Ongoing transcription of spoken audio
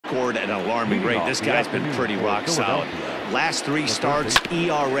scored at an alarming rate. This guy's been pretty rock solid. Last 3 starts,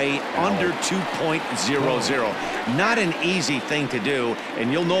 ERA under 2.00. Not an easy thing to do,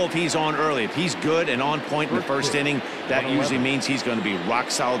 and you'll know if he's on early. If he's good and on point in the first inning, that usually means he's going to be rock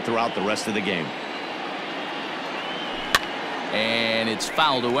solid throughout the rest of the game. And it's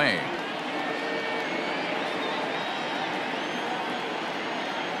fouled away.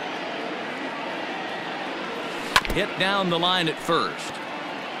 Hit down the line at first.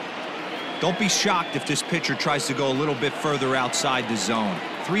 Don't be shocked if this pitcher tries to go a little bit further outside the zone.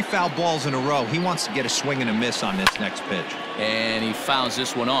 3 foul balls in a row. He wants to get a swing and a miss on this next pitch. And he fouls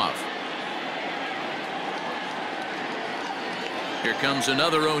this one off. Here comes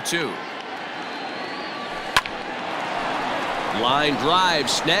another 0-2. Line drive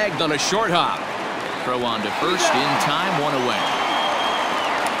snagged on a short hop. Throw on to first in time, 1 away.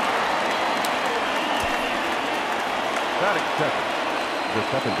 Batting second, the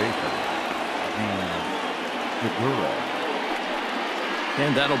second baseman, Segura.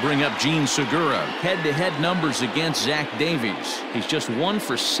 And that'll bring up Gene Segura. Head-to-head numbers against Zach Davies. He's just 1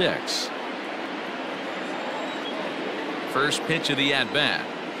 for 6. First pitch of the at-bat.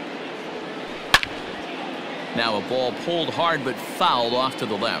 Now a ball pulled hard but fouled off to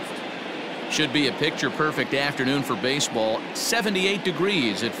the left. Should be a picture-perfect afternoon for baseball. 78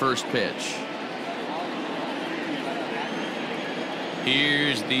 degrees at first pitch.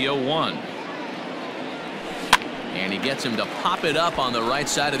 Here's the 0-1. And he gets him to pop it up on the right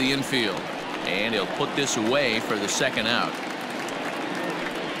side of the infield. And he'll put this away for the second out.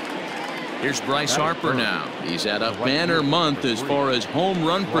 Here's Bryce Harper now. He's had a banner month as far as home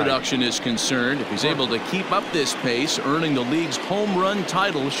run production is concerned. If he's able to keep up this pace, earning the league's home run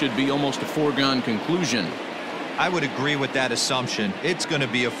title should be almost a foregone conclusion. I would agree with that assumption. It's going to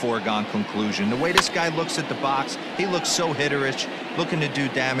be a foregone conclusion. The way this guy looks at the box, he looks so hitterish, looking to do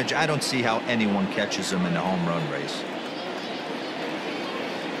damage. I don't see how anyone catches him in the home run race.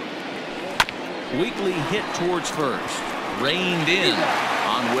 Weekly hit towards first. Reined in.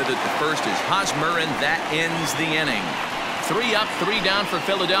 On with it to first is Hosmer, and that ends the inning. 3 up, 3 down for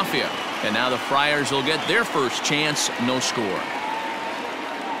Philadelphia. And now the Friars will get their first chance. No score.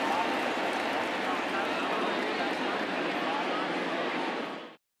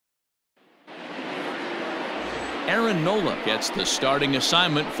 Aaron Nola gets the starting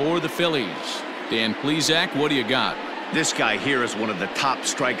assignment for the Phillies. Dan Plesac, what do you got? This guy here is one of the top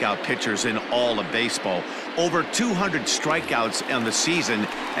strikeout pitchers in all of baseball. Over 200 strikeouts on the season,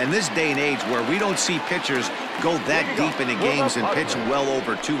 and this day and age where we don't see pitchers go that deep into games and pitch well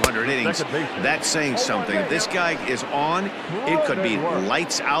over 200 innings, that's saying something. If this guy is on, it could be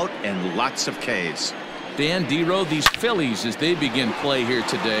lights out and lots of Ks. Dan Dero, these Phillies, as they begin play here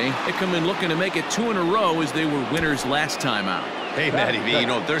today, they come in looking to make it 2 in a row as they were winners last time out. Hey, Matty V, you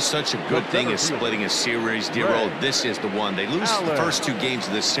know, if there's such a good thing as splitting a series, Dero, this is the one. They lose the first 2 games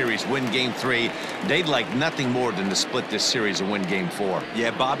of this series, win Game 3. They'd like nothing more than to split this series and win Game 4.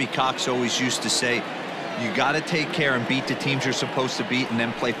 Yeah, Bobby Cox always used to say, you got to take care and beat the teams you're supposed to beat and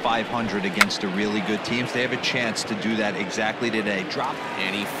then play 500 against the really good teams. They have a chance to do that exactly today. Drop.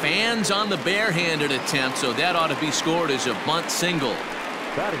 And he fans on the barehanded attempt, so that ought to be scored as a bunt single.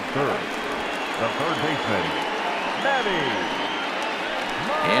 Batting third, the third baseman, Manny.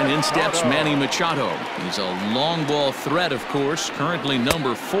 And in steps Manny Machado. He's a long ball threat, of course, currently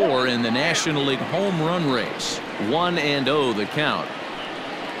number 4 in the National League home run race. 1-0 the count.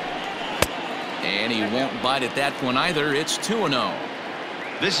 And he won't bite at that one either. It's 2-0.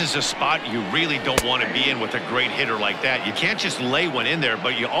 This is a spot you really don't want to be in with a great hitter like that. You can't just lay one in there,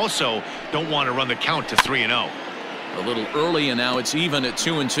 but you also don't want to run the count to 3-0. A little early, and now it's even at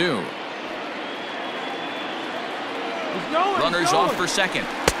 2-2. Runners off for second.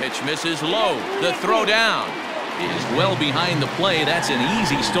 Pitch misses low. The throw down is well behind the play. That's an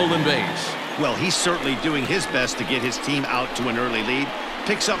easy stolen base. Well, he's certainly doing his best to get his team out to an early lead.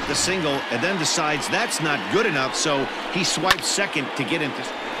 Picks up the single and then decides that's not good enough, so he swipes second to get into.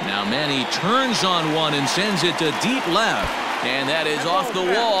 Now Manny turns on one and sends it to deep left. And that is off the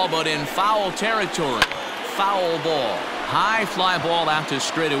wall, but in foul territory. Foul ball. High fly ball out to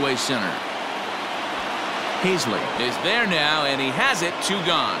straightaway center. Paisley is there now, and he has it. 2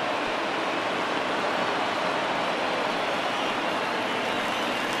 gone.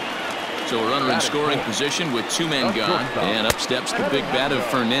 So a runner in scoring position with 2 men gone. And up steps the big bat of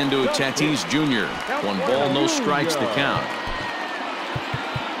Fernando Tatis Jr. 1 ball, no strikes to count.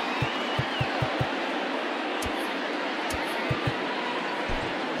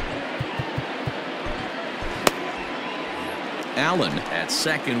 Allen at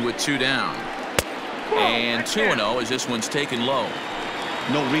second with 2 down. And 2-0 as this one's taken low.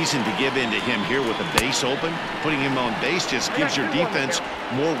 No reason to give in to him here with the base open. Putting him on base just gives your defense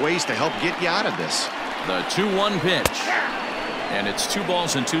more ways to help get you out of this. The 2-1 pitch. And it's 2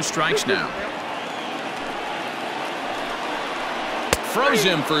 balls and 2 strikes now. Throws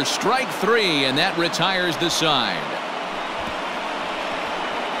him for strike 3, and that retires the side.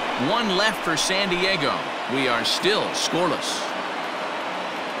 1 left for San Diego. We are still scoreless.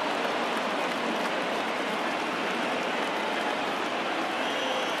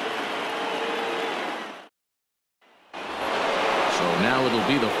 Now it'll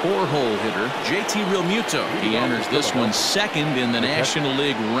be the 4-hole hitter, JT Realmuto. He enters this one second in the National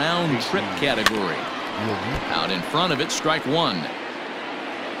League round trip category. Out in front of it, strike 1.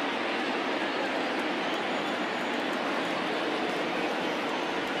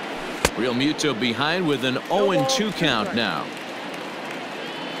 Realmuto behind with an 0-2 count now.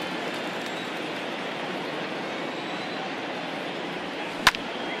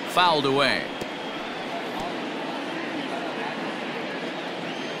 Fouled away.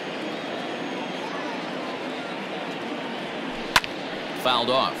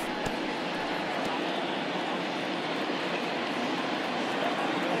 Fouled off.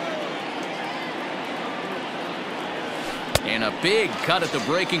 And a big cut at the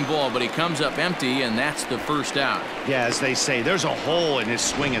breaking ball, but he comes up empty, and that's the first out. Yeah, as they say, there's a hole in his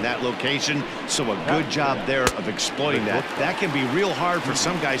swing in that location, so a good job there of exploiting that. That can be real hard for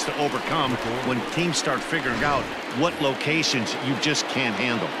some guys to overcome when teams start figuring out what locations you just can't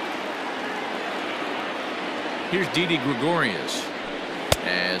handle. Here's Didi Gregorius.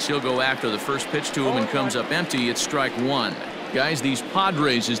 As he'll go after the first pitch to him and comes up empty, it's strike 1. Guys, these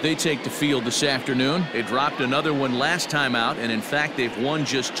Padres, as they take the field this afternoon, they dropped another one last time out, and in fact, they've won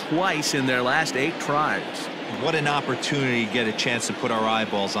just twice in their last 8 tries. What an opportunity to get a chance to put our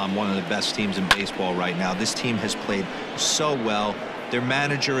eyeballs on one of the best teams in baseball right now. This team has played so well. Their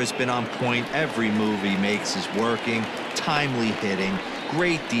manager has been on point. Every move he makes is working. Timely hitting,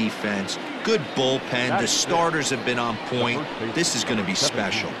 great defense, good bullpen. The starters have been on point. This is going to be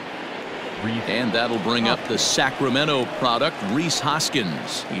special. And that'll bring up the Sacramento product, Rhys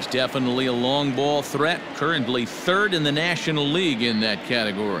Hoskins. He's definitely a long ball threat, currently 3rd in the National League in that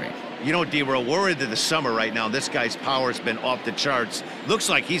category. You know, D-Roll, we're into the summer right now. This guy's power has been off the charts. Looks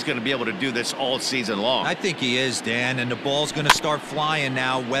like he's going to be able to do this all season long. I think he is, Dan, and the ball's going to start flying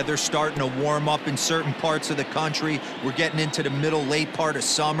now. Weather's starting to warm up in certain parts of the country. We're getting into the middle, late part of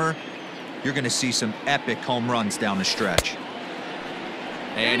summer. You're going to see some epic home runs down the stretch.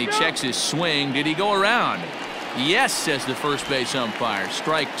 And he checks his swing. Did he go around? Yes, says the first base umpire.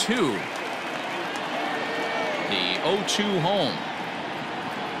 Strike 2. The 0-2 home.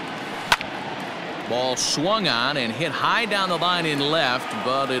 Ball swung on and hit high down the line in left,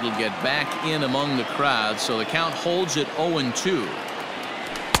 but it'll get back in among the crowd, so the count holds at 0-2.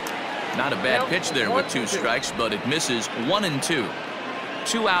 Not a bad pitch there with 2 strikes, but it misses 1-2.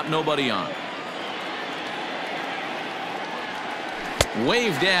 2 out, nobody on.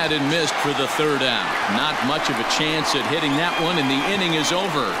 Waved at and missed for the 3rd out. Not much of a chance at hitting that one, and the inning is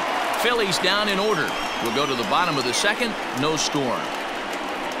over. Phillies down in order. We'll go to the bottom of the 2nd. No score.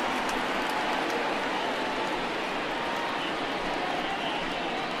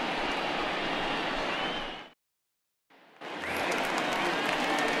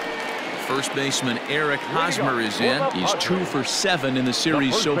 First baseman Eric Hosmer is in. He's 2 for 7 in the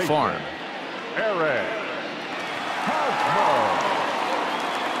series so far. Eric Hosmer.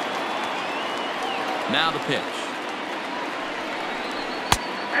 Now the pitch.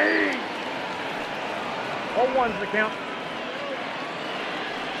 0-1's the count.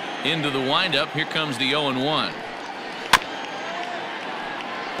 Into the windup. Here comes the 0-1.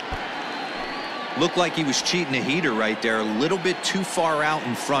 Looked like he was cheating a heater right there. A little bit too far out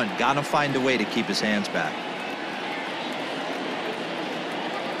in front. Got to find a way to keep his hands back.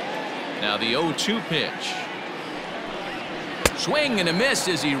 Now the 0-2 pitch. Swing and a miss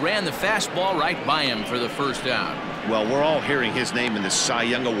as he ran the fastball right by him for the first out. Well, we're all hearing his name in the Cy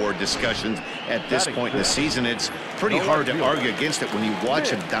Young Award discussions at this point in the season. It's pretty hard to argue against it when you watch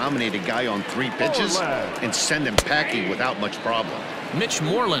him dominate a guy on 3 pitches and send him packing without much problem. Mitch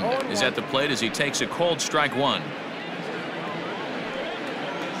Moreland is at the plate as he takes a cold strike 1.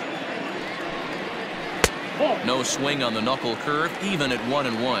 No swing on the knuckle curve, even at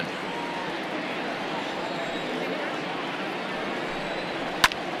 1-1.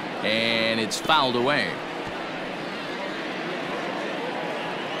 And it's fouled away.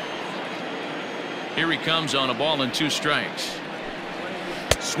 Here he comes on a ball and 2 strikes.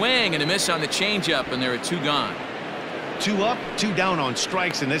 Swing and a miss on the changeup, and there are 2 gone. 2 up, 2 down on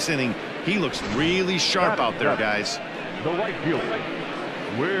strikes in this inning. He looks really sharp out there, guys. The right fielder,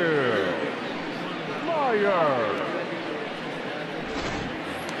 Will Myers.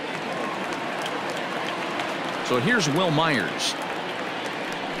 So here's Will Myers,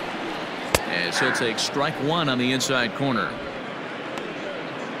 as he'll take strike one on the inside corner.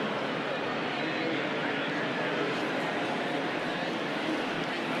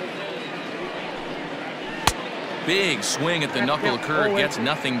 Big swing at the knuckle curve, gets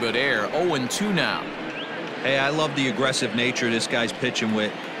nothing but air. 0-2 now. Hey, I love the aggressive nature this guy's pitching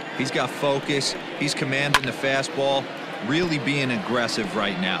with. He's got focus. He's commanding the fastball, really being aggressive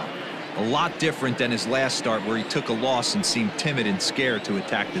right now. A lot different than his last start where he took a loss and seemed timid and scared to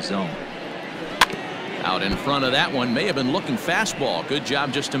attack the zone. Out in front of that one, may have been looking fastball. Good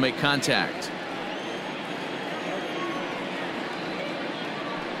job just to make contact.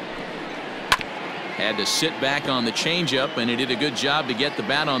 Had to sit back on the changeup, and he did a good job to get the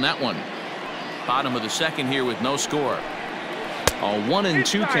bat on that one. Bottom of the second here with no score. A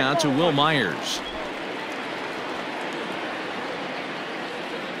 1-2 count to Will Myers.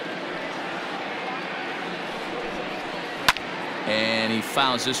 And he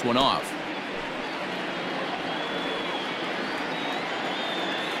fouls this one off.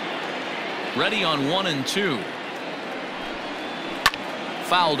 Ready on 1-2.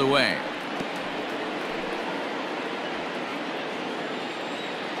 Fouled away.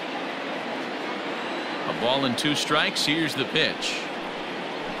 A ball and 2 strikes. Here's the pitch.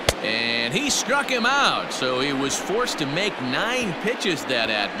 And he struck him out. So he was forced to make 9 pitches that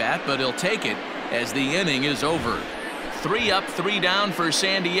at bat, but he'll take it as the inning is over. 3 up, 3 down for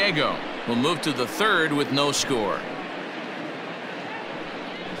San Diego. We'll move to the third with no score.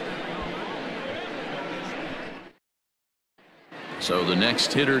 So the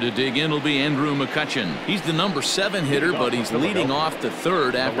next hitter to dig in will be Andrew McCutchen. He's the number 7 hitter, but he's leading off the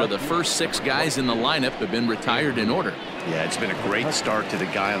third after the first 6 guys in the lineup have been retired in order. Yeah, it's been a great start to the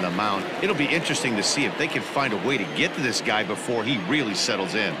guy on the mound. It'll be interesting to see if they can find a way to get to this guy before he really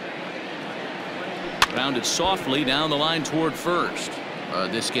settles in. Grounded softly down the line toward first.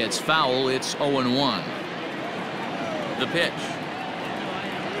 This gets foul. It's 0-1. The pitch.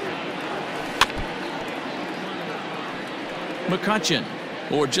 McCutchen,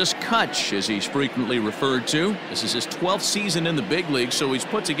 or just Kutch as he's frequently referred to. This is his 12th season in the big league, so he's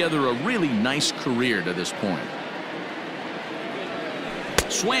put together a really nice career to this point.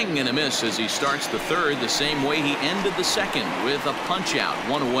 Swing and a miss as he starts the third the same way he ended the second, with a punch out,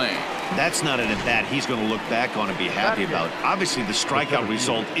 1 away. That's not an at-bat he's going to look back on and be happy about. Obviously, the strikeout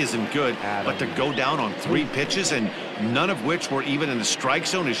result isn't good, but to go down on 3 pitches and none of which were even in the strike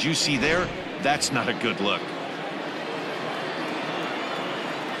zone, as you see there, that's not a good look.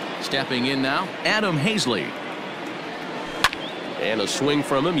 Stepping in now, Adam Hazley. And a swing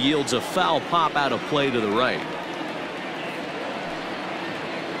from him yields a foul pop out of play to the right.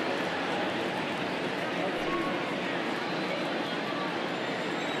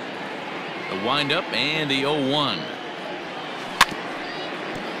 The windup and the 0-1.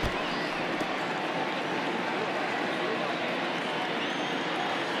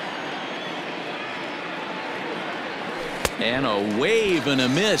 And a wave and a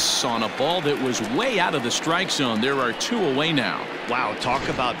miss on a ball that was way out of the strike zone. There are 2 away now. Wow, talk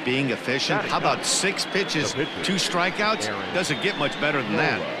about being efficient. How about 6 pitches, 2 strikeouts? Doesn't get much better than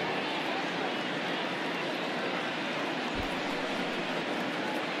that.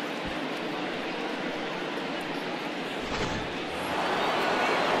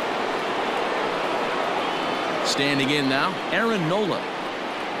 Standing in now, Aaron Nola.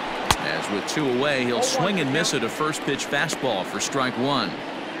 As with 2 away, he'll swing and miss at a first pitch fastball for strike 1.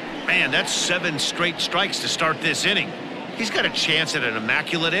 Man, that's 7 straight strikes to start this inning. He's got a chance at an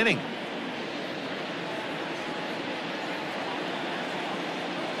immaculate inning.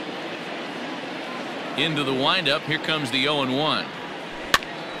 Into the windup. Here comes the 0-1.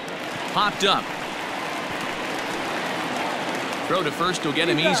 Popped up. Throw to first will get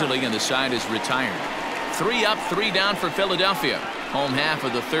him easily, and the side is retired. 3 up, 3 down for Philadelphia. Home half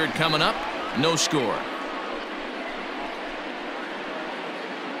of the third coming up. No score.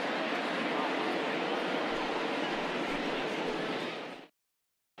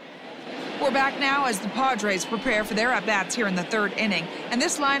 We're back now as the Padres prepare for their at-bats here in the third inning, and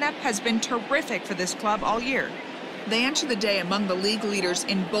this lineup has been terrific for this club all year. They enter the day among the league leaders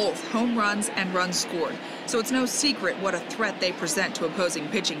in both home runs and runs scored, so it's no secret what a threat they present to opposing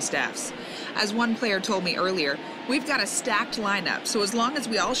pitching staffs. As one player told me earlier, we've got a stacked lineup, so as long as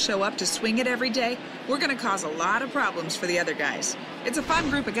we all show up to swing it every day, we're going to cause a lot of problems for the other guys. It's a fun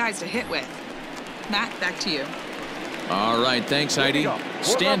group of guys to hit with. Matt, back to you. All right, thanks, Heidi.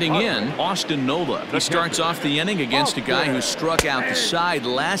 Standing in, Austin Nola. He starts off the inning against a guy who struck out the side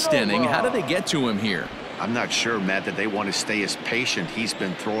last inning. How did they get to him here? I'm not sure, Matt, that they want to stay as patient. He's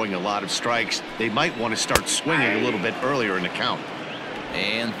been throwing a lot of strikes. They might want to start swinging a little bit earlier in the count.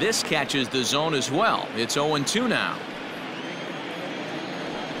 And this catches the zone as well. It's 0-2 now.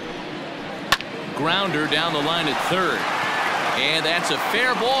 Grounder down the line at third. And that's a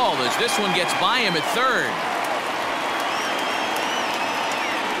fair ball as this one gets by him at third.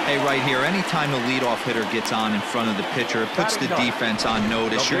 Hey, right here, anytime a leadoff hitter gets on in front of the pitcher, it puts the defense on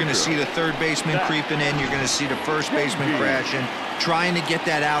notice. You're going to see the third baseman creeping in. You're going to see the first baseman crashing, trying to get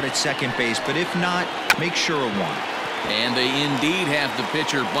that out at second base. But if not, make sure of one. And they indeed have the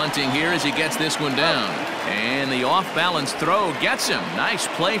pitcher bunting here as he gets this one down. And the off-balance throw gets him. Nice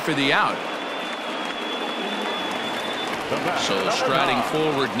play for the out. So striding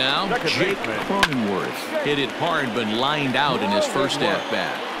forward now, Jake Cronenworth. Hit it hard but lined out in his first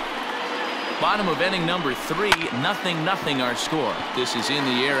at-bat. Bottom of inning number 3, 0-0 our score. This is in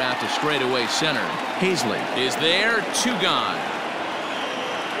the air out to straightaway center. Hazley is there, 2 gone.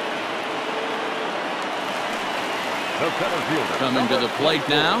 Coming to the plate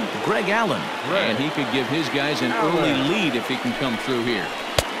now, Greg Allen. And he could give his guys an early lead if he can come through here.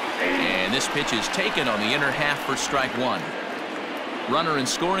 And this pitch is taken on the inner half for strike 1. Runner in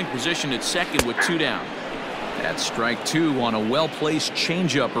scoring position at second with 2 down. That's strike 2 on a well-placed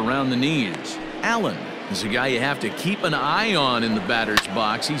changeup around the knees. Allen is a guy you have to keep an eye on in the batter's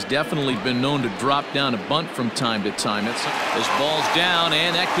box. He's definitely been known to drop down a bunt from time to time. This ball's down,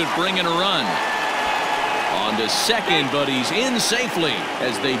 and that could bring in a run. On to second, but he's in safely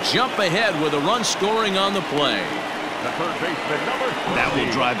as they jump ahead with a run scoring on the play. That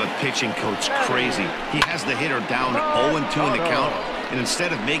will drive a pitching coach crazy. He has the hitter down 0-2 in the count, and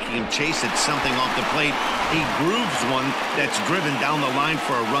instead of making him chase at something off the plate, he grooves one that's driven down the line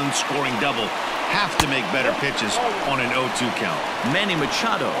for a run-scoring double. Have to make better pitches on an 0-2 count. Manny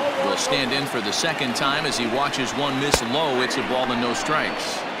Machado will stand in for the second time as he watches one miss low. It's a ball and no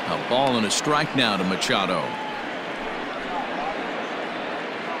strikes. A ball and a strike now to Machado.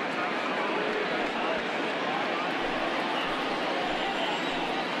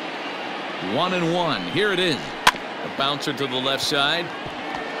 1-1. Here it is. A bouncer to the left side.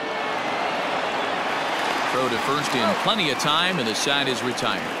 Throw to first in plenty of time, and the side is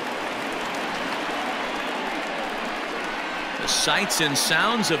retired. The sights and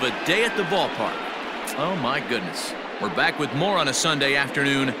sounds of a day at the ballpark. Oh my goodness. We're back with more on a Sunday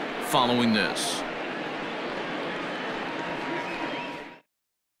afternoon following this.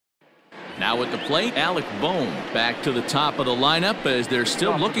 Now at the plate, Alec Bohm back to the top of the lineup as they're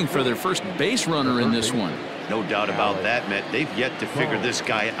still looking for their first base runner in this one. No doubt about that, Matt. They've yet to figure this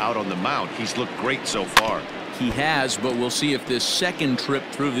guy out on the mound. He's looked great so far. He has, but we'll see if this second trip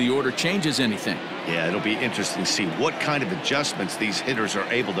through the order changes anything. Yeah, it'll be interesting to see what kind of adjustments these hitters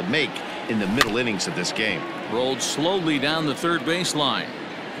are able to make in the middle innings of this game. Rolled slowly down the third base line.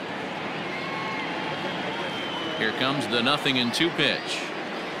 Here comes the 0-2 pitch.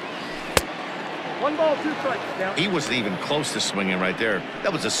 1 ball, 2 strikes. He wasn't even close to swinging right there.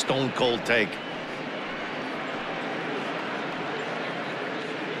 That was a stone-cold take.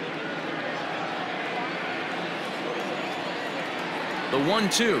 The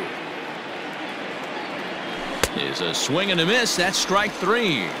 1-2 is a swing and a miss. That's strike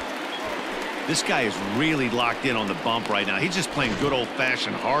 3. This guy is really locked in on the bump right now. He's just playing good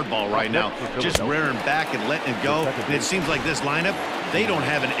old-fashioned hardball right now, just rearing back and letting it go. And it seems like this lineup, they don't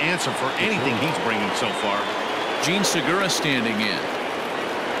have an answer for anything he's bringing so far. Gene Segura standing in.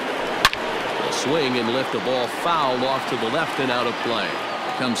 A swing and lift the ball foul off to the left and out of play.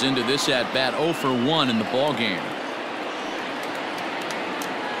 Comes into this at bat 0 for 1 in the ball game.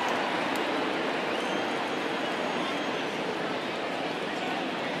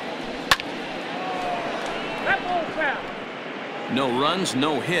 No runs,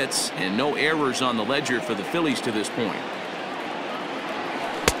 no hits, and no errors on the ledger for the Phillies to this point.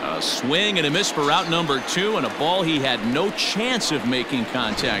 A swing and a miss for out number 2, and a ball he had no chance of making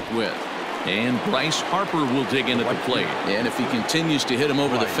contact with. And Bryce Harper will dig in at the plate. And if he continues to hit him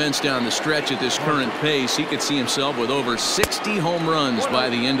over the fence down the stretch at this current pace, he could see himself with over 60 home runs by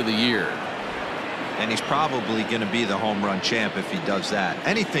the end of the year. And he's probably going to be the home run champ if he does that.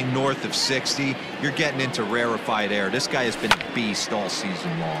 Anything north of 60, you're getting into rarefied air. This guy has been a beast all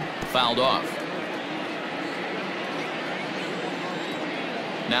season long. Fouled off.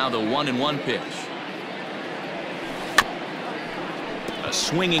 Now the 1-1 pitch. A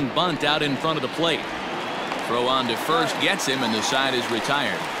swinging bunt out in front of the plate. Throw on to first gets him, and the side is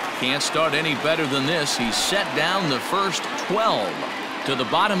retired. Can't start any better than this. He's set down the first 12. To the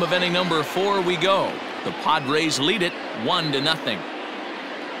bottom of inning number 4 we go. The Padres lead it 1-0.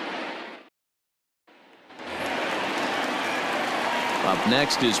 Up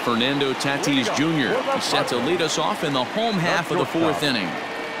next is Fernando Tatis Jr. He's set to lead us off in the home half of the 4th inning.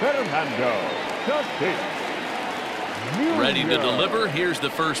 Fernando Tatis Jr. Ready to deliver. Here's the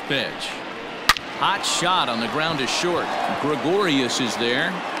first pitch. Hot shot on the ground to short. Gregorius is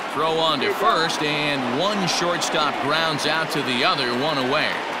there. Throw on to first, and one shortstop grounds out to the other, one away.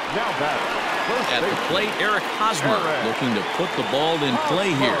 Now At the plate, Eric Hosmer looking to put the ball in play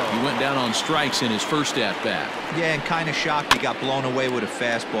here. He went down on strikes in his first at-bat. Yeah, and kind of shocked he got blown away with a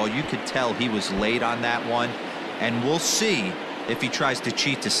fastball. You could tell he was late on that one, and we'll see if he tries to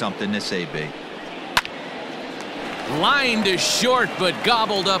cheat to something this AB. Line to short, but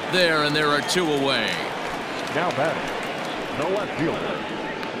gobbled up there, and there are 2 away. Now batting, the left fielder,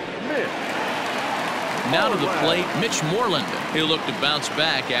 Mitch. Now to the plate, Mitch Moreland. He'll look to bounce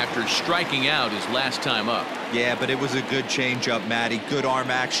back after striking out his last time up. Yeah, but it was a good changeup, Matty. Good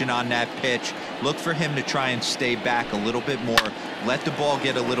arm action on that pitch. Look for him to try and stay back a little bit more. Let the ball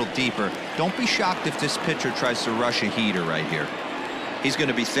get a little deeper. Don't be shocked if this pitcher tries to rush a heater right here. He's going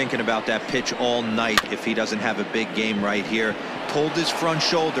to be thinking about that pitch all night if he doesn't have a big game right here. Pulled his front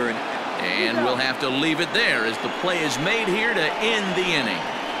shoulder. And we'll have to leave it there as the play is made here to end the inning.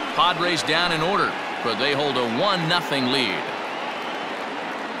 Padres down in order, but they hold a 1-0 lead.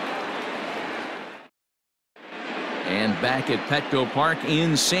 And back at Petco Park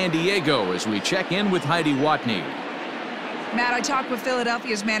in San Diego as we check in with Heidi Watney. Matt, I talked with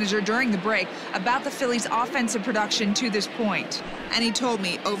Philadelphia's manager during the break about the Phillies' offensive production to this point. And he told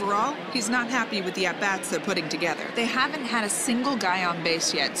me, overall, he's not happy with the at-bats they're putting together. They haven't had a single guy on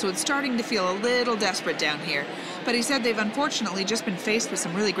base yet, so it's starting to feel a little desperate down here. But he said they've unfortunately just been faced with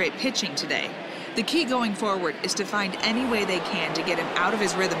some really great pitching today. The key going forward is to find any way they can to get him out of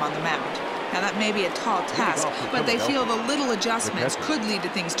his rhythm on the mound. Now, that may be a tall task, but they feel the little adjustments could lead to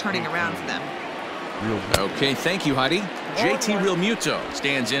things turning around for them. Okay, thank you, Heidi. JT Realmuto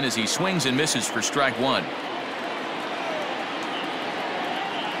stands in as he swings and misses for strike 1.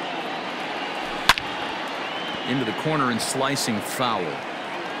 Into the corner and slicing foul.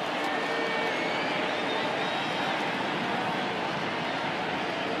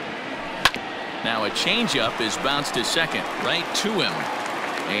 Now a changeup is bounced to second, right to him.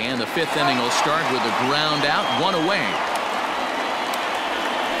 And the 5th inning will start with a ground out, 1 away.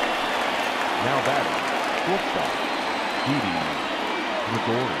 Now batting, shortstop,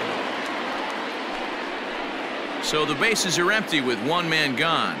 Gregorius. So the bases are empty with 1 man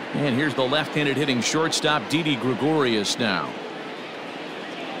gone. And here's the left-handed hitting shortstop, Didi Gregorius now.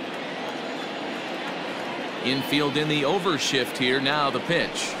 Infield in the overshift here. Now the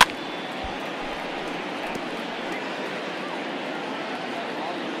pitch.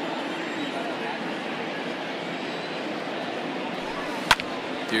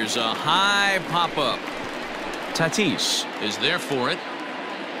 There's a high pop-up. Tatis is there for it.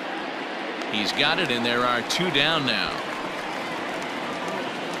 He's got it, and there are 2 down now.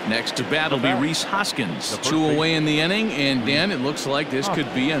 Next to bat will be Rhys Hoskins. 2 away in the inning, and Dan, it looks like this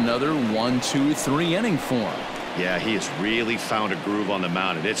could be another 1-2-3 inning for him. Yeah, he has really found a groove on the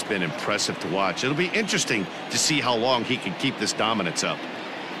mound, and it's been impressive to watch. It'll be interesting to see how long he can keep this dominance up.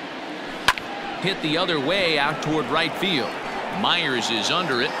 Hit the other way out toward right field. Myers is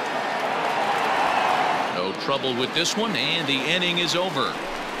under it. No trouble with this one, and the inning is over.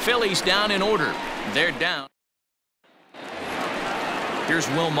 Phillies down in order. They're down. Here's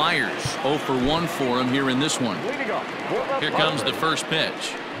Will Myers. 0 for 1 for him here in this one. Here comes the first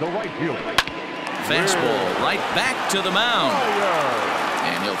pitch. The right fielder. Fastball right back to the mound.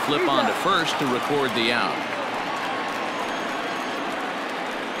 And he'll flip on to first to record the out.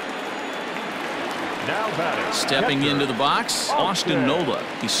 Stepping into the box, Austin Nola.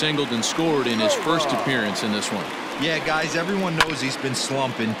 He singled and scored in his first appearance in this one. Yeah, guys, everyone knows he's been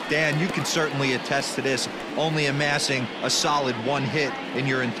slumping. Dan, you can certainly attest to this, only amassing a solid 1 hit in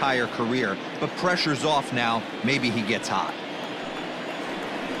your entire career. But pressure's off now. Maybe he gets hot.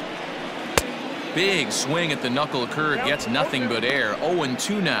 Big swing at the knuckle curve, gets nothing but air.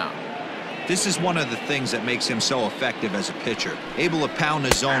 0-2 now. This is one of the things that makes him so effective as a pitcher, able to pound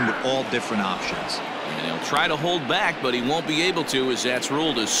the zone with all different options. And he'll try to hold back, but he won't be able to as that's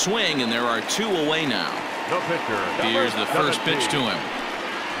ruled a swing, and there are 2 away now. Here's the first pitch to him.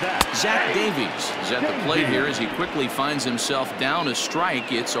 Zach Davies is at the plate here as he quickly finds himself down a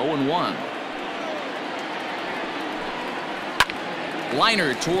strike. It's 0-1.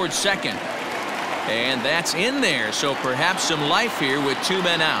 Liner towards second. And that's in there, so perhaps some life here with 2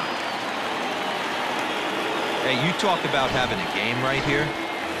 men out. Hey, you talk about having a game right here.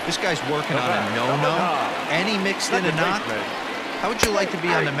 This guy's working on a no-no, and he mixed in a knock. How would you like to be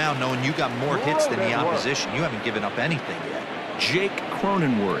on the mound knowing you got more hits than the opposition? You haven't given up anything yet. Jake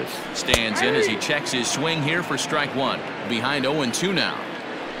Cronenworth stands in as he checks his swing here for strike 1. Behind 0-2 now.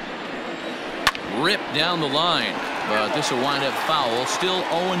 Ripped down the line, but this will wind up foul. Still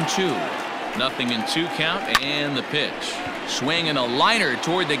 0-2. Nothing in 2 count, and the pitch. Swinging a liner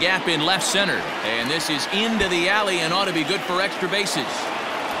toward the gap in left center. And this is into the alley and ought to be good for extra bases.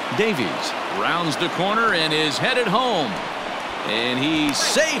 Davies rounds the corner and is headed home. And he's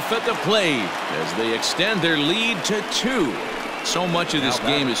safe at the plate as they extend their lead to 2. So much of this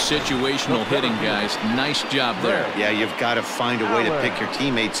game is situational hitting, guys. Nice job there. Yeah, you've got to find a way to pick your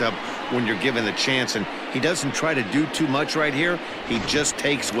teammates up when you're given the chance, and he doesn't try to do too much right here. He just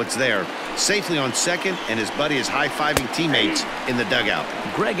takes what's there. Safely on second, and his buddy is high-fiving teammates in the dugout.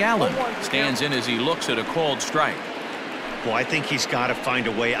 Greg Allen stands in as he looks at a called strike. Well, I think he's got to find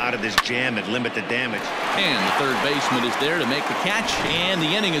a way out of this jam and limit the damage. And the third baseman is there to make the catch, and the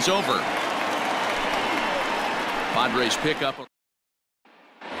inning is over. Padres pick up.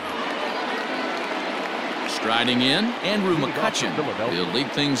 Striding in, Andrew McCutchen. He'll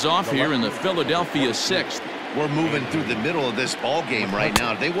lead things off here in the Philadelphia 6th. We're moving through the middle of this ball game right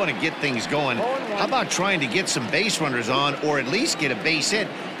now. They want to get things going. How about trying to get some base runners on, or at least get a base hit?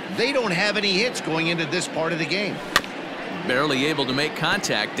 They don't have any hits going into this part of the game. Barely able to make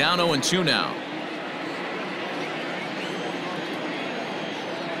contact. Down 0-2 now.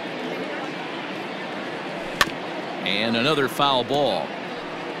 And another foul ball.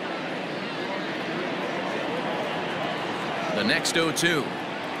 The next 0-2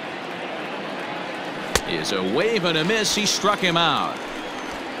 is a wave and a miss. He struck him out.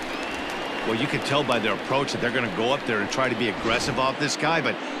 Well, you can tell by their approach that they're going to go up there and try to be aggressive off this guy,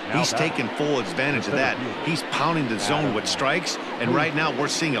 but he's taking full advantage of that. He's pounding the zone with strikes, and right now we're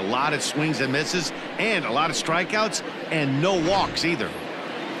seeing a lot of swings and misses and a lot of strikeouts and no walks either.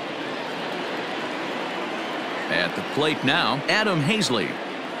 At the plate now, Adam Hazley.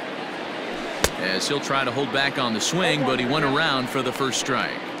 As he'll try to hold back on the swing, but he went around for the first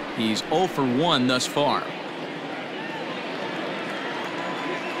strike. He's 0 for 1 thus far.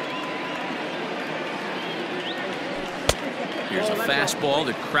 Here's a fastball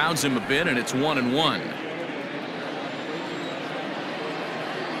that crowds him a bit, and it's 1-1.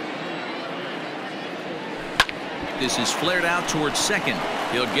 This is flared out towards second.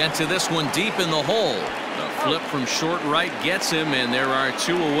 He'll get to this one deep in the hole. The flip from short right gets him, and there are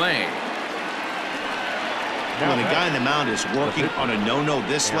 2 away. When the guy in the mound is working on a no-no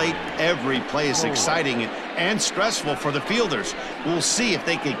this late, every play is exciting and stressful for the fielders. We'll see if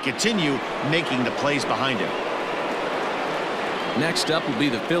they can continue making the plays behind him. Next up will be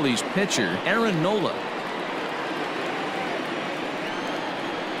the Phillies pitcher, Aaron Nola.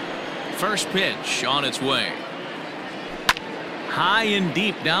 First pitch on its way. High and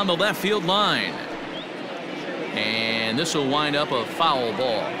deep down the left field line. And this will wind up a foul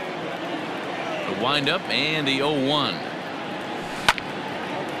ball. The windup and the 0-1.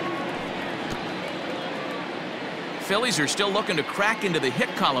 Phillies are still looking to crack into the hit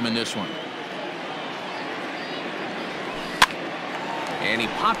column in this one. And he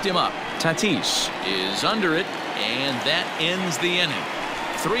popped him up. Tatis is under it, and that ends the inning.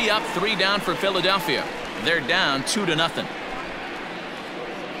 3 up, 3 down for Philadelphia. They're down 2-0.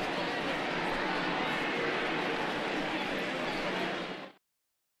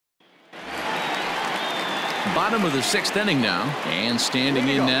 Bottom of the 6th inning now, and standing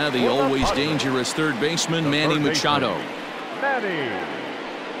in now the always dangerous third baseman Manny Machado.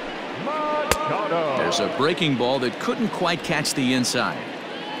 There's a breaking ball that couldn't quite catch the inside.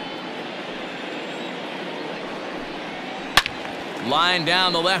 Line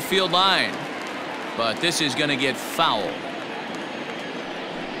down the left field line, but this is going to get foul.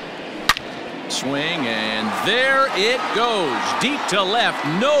 Swing, and there it goes. Deep to left.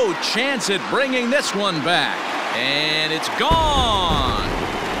 No chance at bringing this one back. And it's gone.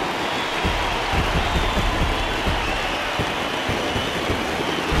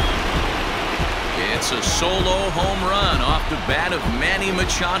 It's a solo home run off the bat of Manny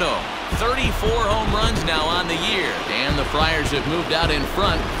Machado. 34 home runs now on the year. And the Friars have moved out in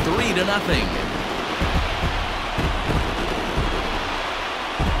front 3-0.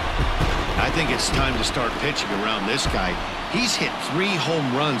 I think it's time to start pitching around this guy. He's hit 3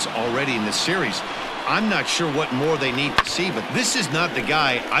 home runs already in this series. I'm not sure what more they need to see, but this is not the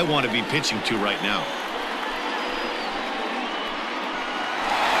guy I want to be pitching to right now.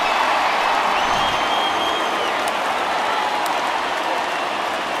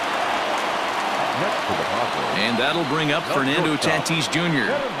 That'll bring up Fernando Tatis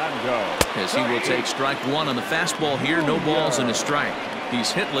Jr. as he will take strike one on the fastball here. No balls and a strike.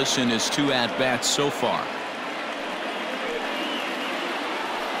 He's hitless in his 2 at-bats so far.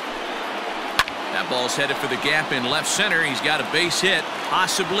 That ball's headed for the gap in left center. He's got a base hit,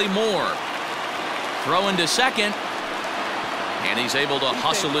 possibly more. Throwing to second. And he's able to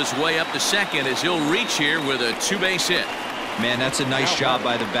hustle his way up to second as he'll reach here with a 2-base hit. Man, that's a nice job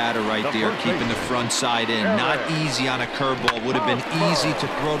by the batter right there, keeping the front side in. Not easy on a curveball. Would have been easy to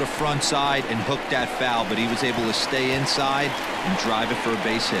throw the front side and hook that foul, but he was able to stay inside and drive it for a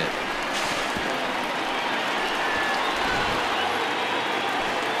base hit.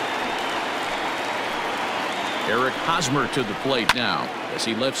 Eric Hosmer to the plate now as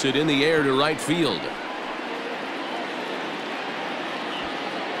he lifts it in the air to right field.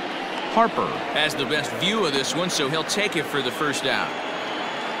 Harper has the best view of this one, so he'll take it for the first out.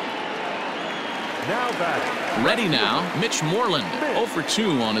 Now batting. Ready now, Mitch Moreland. 0 for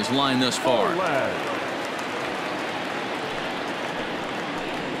 2 on his line thus far.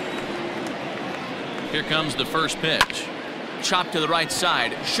 Here comes the first pitch. Chop to the right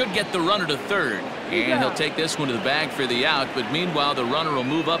side. Should get the runner to third. And he'll take this one to the bag for the out, but meanwhile the runner will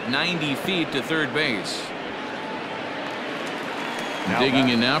move up 90 feet to third base. Digging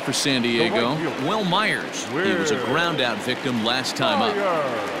in now for San Diego, Will Myers. He was a ground-out victim last time up.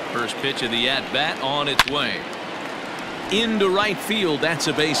 First pitch of the at-bat on its way. Into right field, that's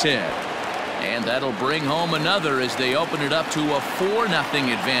a base hit. And that'll bring home another as they open it up to a 4-0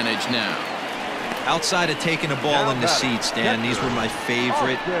 advantage now. Outside of taking a ball in the seats, Dan, these were my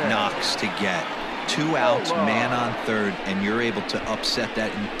favorite knocks to get. 2 outs, man on third, and you're able to upset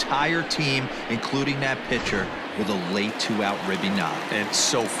that entire team, including that pitcher, with a late 2-out ribby knock. And it's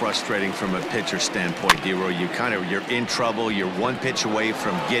so frustrating from a pitcher standpoint, D-Roy. You're in trouble. You're 1 pitch away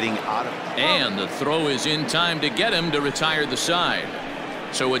from getting out of it. And the throw is in time to get him to retire the side.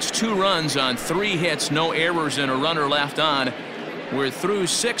 So it's 2 runs on 3 hits, no errors, and a runner left on. We're through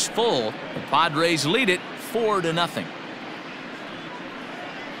 6 full. The Padres lead it 4-0.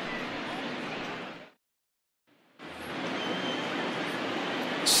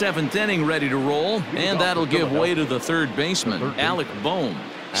 Seventh inning ready to roll, and that'll give way to the third baseman, Alec Bohm.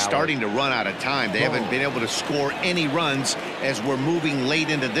 Starting to run out of time. They haven't been able to score any runs as we're moving late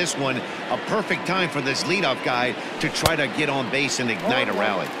into this one. A perfect time for this leadoff guy to try to get on base and ignite a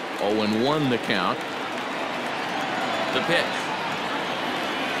rally. 0-1 the count. The pitch.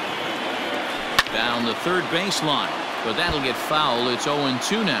 Down the third baseline, but that'll get foul. It's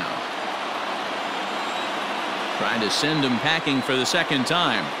 0-2 now. Trying to send him packing for the second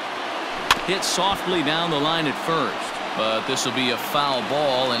time. Hit softly down the line at first, but this will be a foul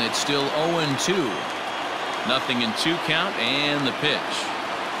ball, and it's still 0-2. 0-2 count, and the pitch.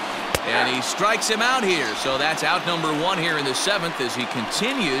 And he strikes him out here, so that's out number 1 here in the 7th as he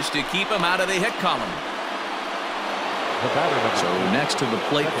continues to keep him out of the hit column. So next to the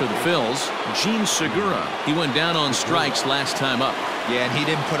plate for the Phils, Gene Segura. He went down on strikes last time up. Yeah, and he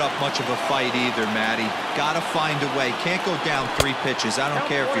didn't put up much of a fight either, Matty. Got to find a way. Can't go down 3 pitches. I don't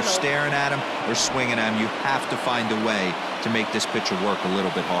care if you're staring at him or swinging at him. You have to find a way to make this pitcher work a little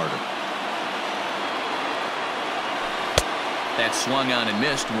bit harder. That swung on and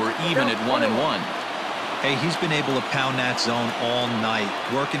missed. We're even at 1-1. Hey, he's been able to pound that zone all night,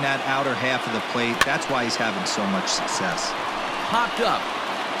 working that outer half of the plate. That's why he's having so much success. Popped up.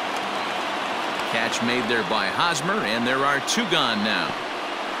 Catch made there by Hosmer, and there are 2 gone now.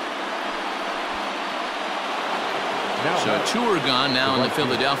 So 2 are gone now in the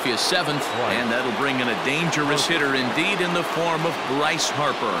Philadelphia 7th, and that'll bring in a dangerous hitter indeed in the form of Bryce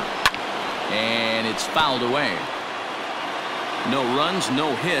Harper. And it's fouled away. No runs,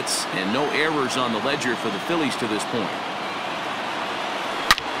 no hits, and no errors on the ledger for the Phillies to this point.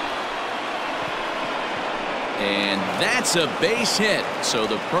 And that's a base hit. So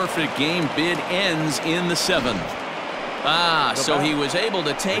the perfect game bid ends in the 7th. So he was able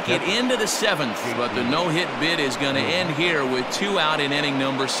to take it into the 7th, but the no-hit bid is going to end here with 2 out in inning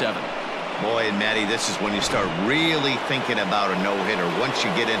number 7. Boy, and Matty, this is when you start really thinking about a no-hitter once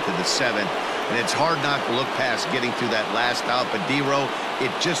you get into the 7th. And it's hard not to look past getting through that last out, but D-Row,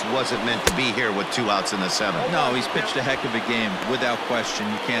 it just wasn't meant to be here with 2 outs in the 7th. No, he's pitched a heck of a game, without question.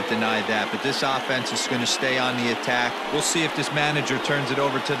 You can't deny that. But this offense is going to stay on the attack. We'll see if this manager turns it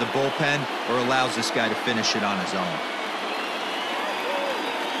over to the bullpen or allows this guy to finish it on his own.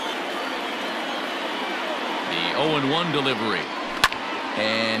 The 0-1 delivery.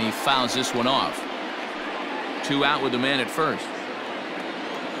 And he fouls this one off. 2 out with the man at first.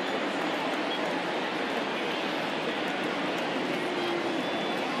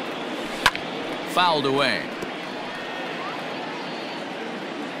 Fouled away.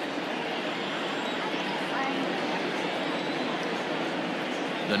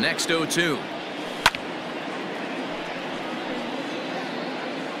 The next 0-2.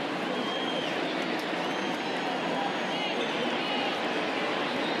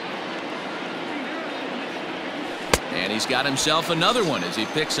 And he's got himself another one as he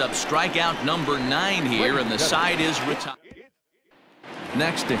picks up strikeout number 9 here, and the side is retired.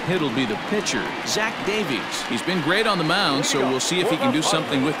 Next to hit will be the pitcher, Zach Davies. He's been great on the mound, so we'll see if he can do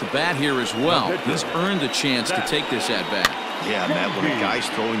something with the bat here as well. He's earned a chance to take this at-bat. Yeah, Matt, when a guy's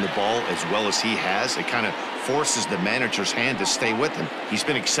throwing the ball as well as he has, it kind of forces the manager's hand to stay with him. He's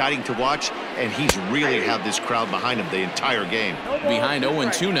been exciting to watch, and he's really had this crowd behind him the entire game. Behind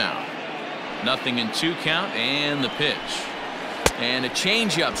 0-2 now. 0-2 count, and the pitch. And a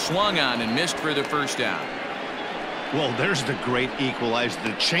changeup swung on and missed for the first out. Well, there's the great equalizer,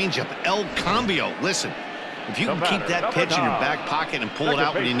 the changeup, El Cambio. Listen, if you can keep that pitch in your back pocket and pull it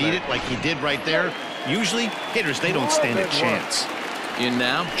out when you need it like he did right there, usually hitters, they don't stand a chance. In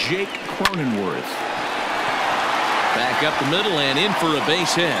now, Jake Cronenworth. Back up the middle and in for a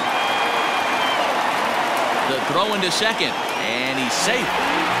base hit. The throw into second, and he's safe.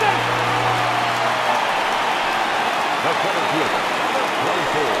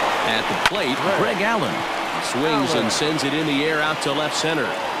 At the plate, Greg Allen swings and sends it in the air out to left center.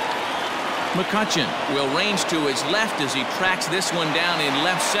 McCutchen will range to his left as he tracks this one down in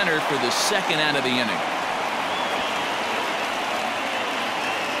left center for the second out of the inning.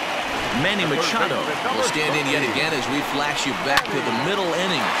 Manny Machado will stand in yet again as we flash you back to the middle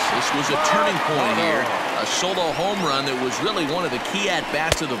innings. This was a turning point here, a solo home run that was really one of the key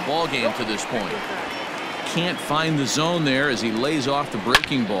at-bats of the ball game to this point. Can't find the zone there as he lays off the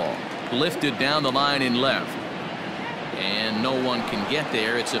breaking ball. Lifted down the line in left. And no one can get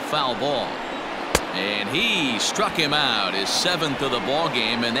there. It's a foul ball. And he struck him out, his 7th of the ball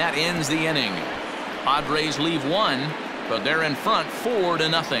game, and that ends the inning. Padres leave 1, but they're in front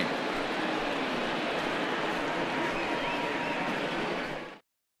 4-0.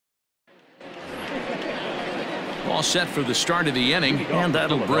 All set for the start of the inning, and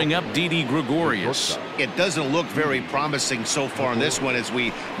that'll bring up Didi Gregorius. It doesn't look very promising so far in this one as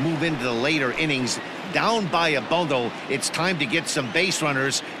we move into the later innings. Down by a bundle, it's time to get some base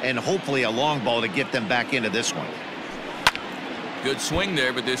runners and hopefully a long ball to get them back into this one. Good swing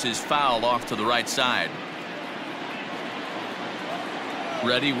there, but this is foul off to the right side.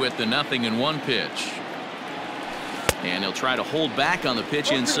 Ready with the 0-1 pitch. And he'll try to hold back on the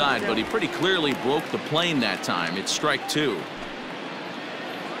pitch inside, but he pretty clearly broke the plane that time. It's strike 2.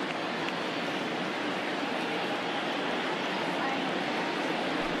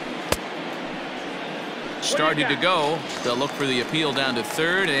 Started to go. They'll look for the appeal down to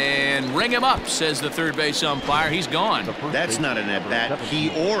third and ring him up, says the third base umpire. He's gone. That's not an at-bat he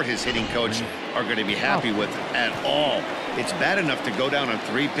or his hitting coach are going to be happy with at all. It's bad enough to go down on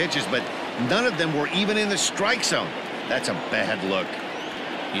 3 pitches, but none of them were even in the strike zone. That's a bad look.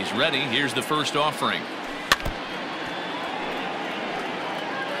 He's ready. Here's the first offering.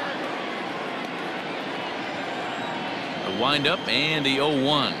 A windup and the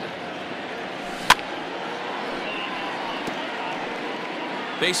 0-1.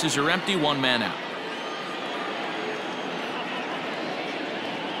 Bases are empty, 1 man out.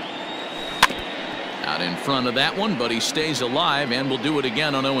 Out in front of that one, but he stays alive and will do it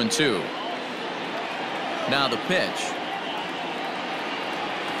again on 0-2. Now the pitch.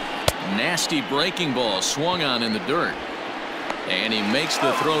 Nasty breaking ball swung on in the dirt. And he makes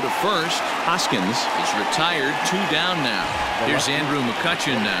the throw to first. Hoskins is retired, 2 down now. Here's Andrew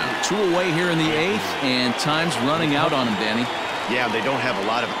McCutchen now. 2 away here in the 8th, and time's running out on him, Danny. Yeah, they don't have a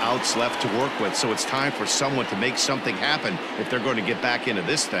lot of outs left to work with, so it's time for someone to make something happen if they're going to get back into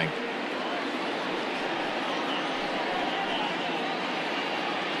this thing.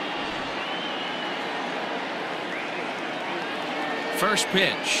 First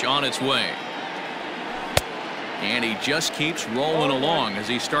pitch on its way. And he just keeps rolling along as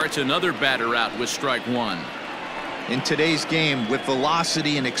he starts another batter out with strike 1. In today's game, with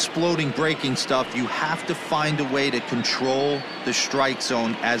velocity and exploding breaking stuff, you have to find a way to control the strike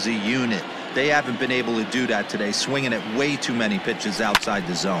zone as a unit. They haven't been able to do that today, swinging at way too many pitches outside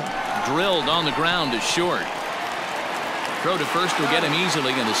the zone. Drilled on the ground to short. Throw to first will get him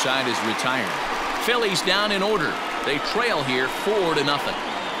easily, and the side is retired. Phillies down in order. They trail here 4-0.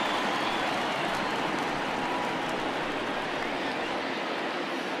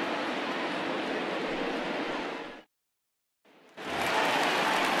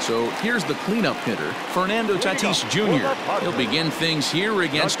 So here's the cleanup hitter, Fernando Tatis Jr. He'll begin things here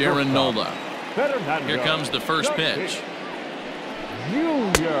against Aaron Nola. Here comes the first pitch.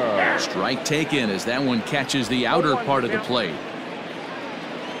 Strike taken as that one catches the outer part of the plate.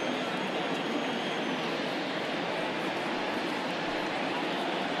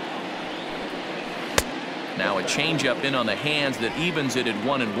 Now a changeup in on the hands that evens it at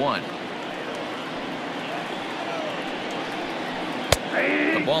 1-1.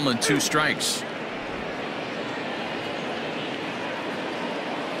 The ball and 2 strikes.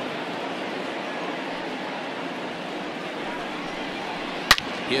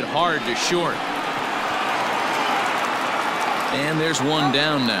 Hit hard to short. And there's 1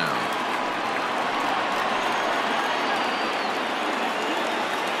 down now.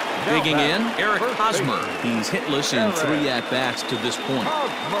 Digging in, Eric Hosmer. He's hitless in 3 at-bats to this point.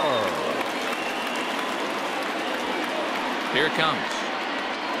 Here it comes.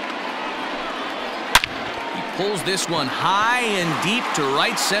 He pulls this one high and deep to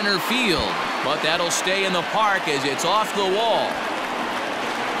right center field. But that'll stay in the park as it's off the wall.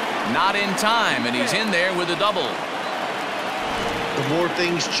 Not in time, and he's in there with a double. The more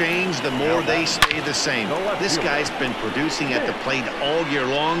things change, the more they stay the same. This guy's been producing at the plate all year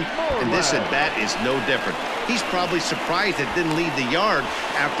long, and this at-bat is no different. He's probably surprised it didn't leave the yard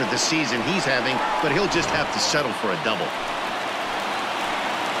after the season he's having, but he'll just have to settle for a double.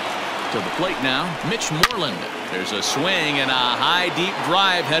 To the plate now, Mitch Moreland. There's a swing and a high, deep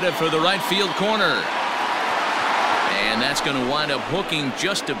drive headed for the right field corner. And that's going to wind up hooking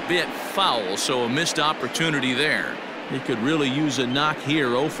just a bit foul, so a missed opportunity there. He could really use a knock here.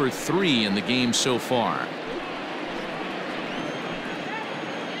 0 for 3 in the game so far.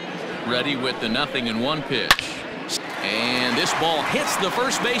 Ready with the 0-1 pitch. And this ball hits the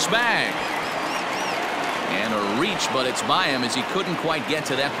first base bag. And a reach, but it's by him as he couldn't quite get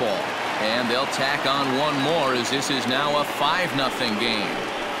to that ball. And they'll tack on 1 more as this is now a 5-0 game.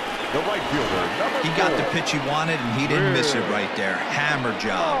 The right fielder, He got the pitch he wanted, and he didn't miss it right there. Hammer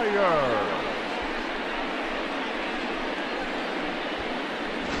job.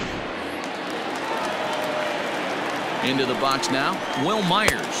 Into the box now, Will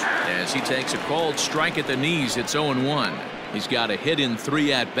Myers, as he takes a called strike at the knees. It's 0-1. He's got a hit in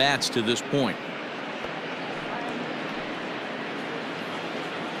 3 at-bats to this point.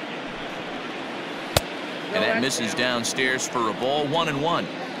 And that misses downstairs for a ball. 1-1.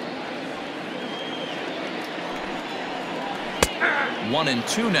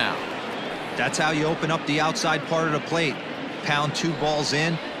 1-2 now. That's how you open up the outside part of the plate. Pound 2 balls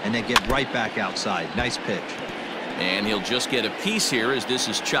in, and then get right back outside. Nice pitch. And he'll just get a piece here as this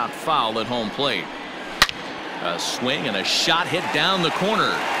is chopped foul at home plate. A swing and a shot hit down the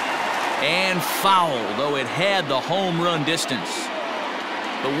corner. And foul, though it had the home run distance.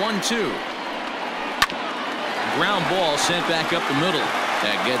 The 1-2. Ground ball sent back up the middle.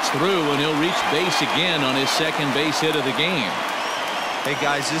 That gets through, and he'll reach base again on his second base hit of the game. Hey,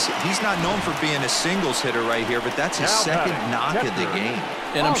 guys, he's not known for being a singles hitter right here, but that's his second knock of the game.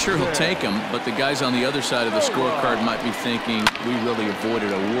 And I'm sure he'll take him, but the guys on the other side of the scorecard might be thinking we really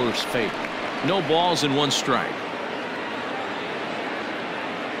avoided a worse fate. No balls and 1 strike.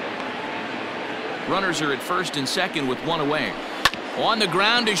 Runners are at first and second with 1 away. On the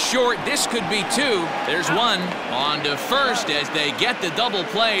ground is short. This could be 2. There's 1. On to first as they get the double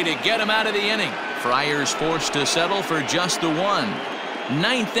play to get him out of the inning. Friars forced to settle for just the 1.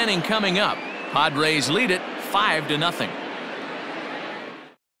 9th inning coming up. Padres lead it 5-0.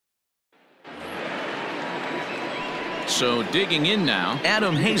 So digging in now,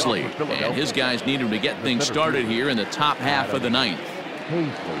 Adam Hazley, and his guys need him to get things started here in the top half of the 9th.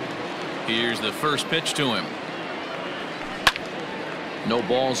 Here's the first pitch to him. No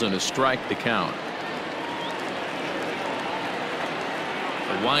balls and a strike to count.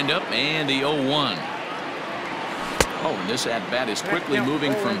 The windup and the 0-1. Oh, and this at-bat is quickly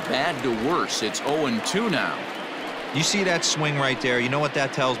moving from bad to worse. It's 0-2 now. You see that swing right there? You know what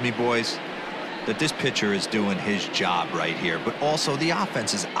that tells me, boys? That this pitcher is doing his job right here. But also, the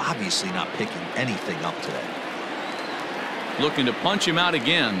offense is obviously not picking anything up today. Looking to punch him out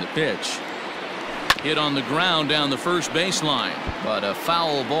again. The pitch. Hit on the ground down the first baseline. But a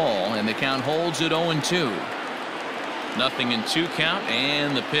foul ball, and the count holds at 0-2. 0-2 count,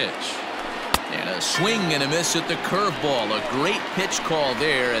 and the pitch. And a swing and a miss at the curveball. A great pitch call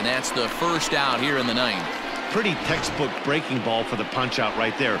there, and that's the first out here in the 9th. Pretty textbook breaking ball for the punch out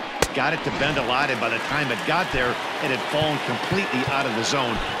right there. Got it to bend a lot, and by the time it got there, it had fallen completely out of the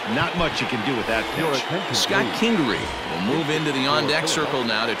zone. Not much you can do with that pitch. Scott Kingery will move into the on-deck circle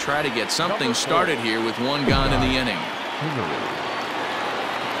now to try to get something started here with 1 gone in the inning.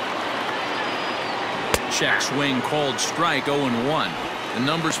 Check swing called strike. 0-1. The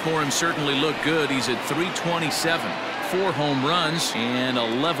numbers for him certainly look good. He's at 327, 4 home runs and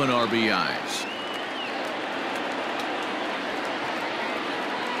 11 RBIs.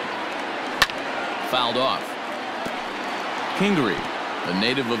 Fouled off. Kingery A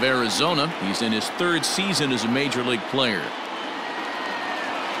native of Arizona, he's in his 3rd season as a major league player.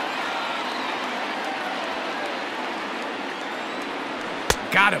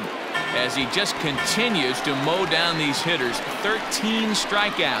 Got him as he just continues to mow down these hitters. 13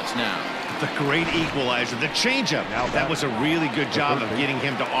 strikeouts now. The great equalizer, the changeup. Now that was a really good job of getting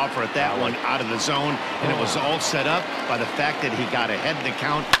him to offer at that one out of the zone, and it was all set up by the fact that he got ahead in the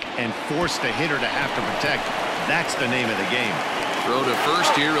count and forced the hitter to have to protect. That's the name of the game. Throw to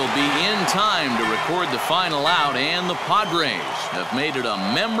first here will be in time to record the final out, and the Padres have made it a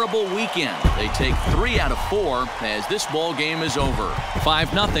memorable weekend. They take 3 out of 4 as this ball game is over.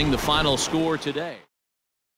 5-0 the final score today.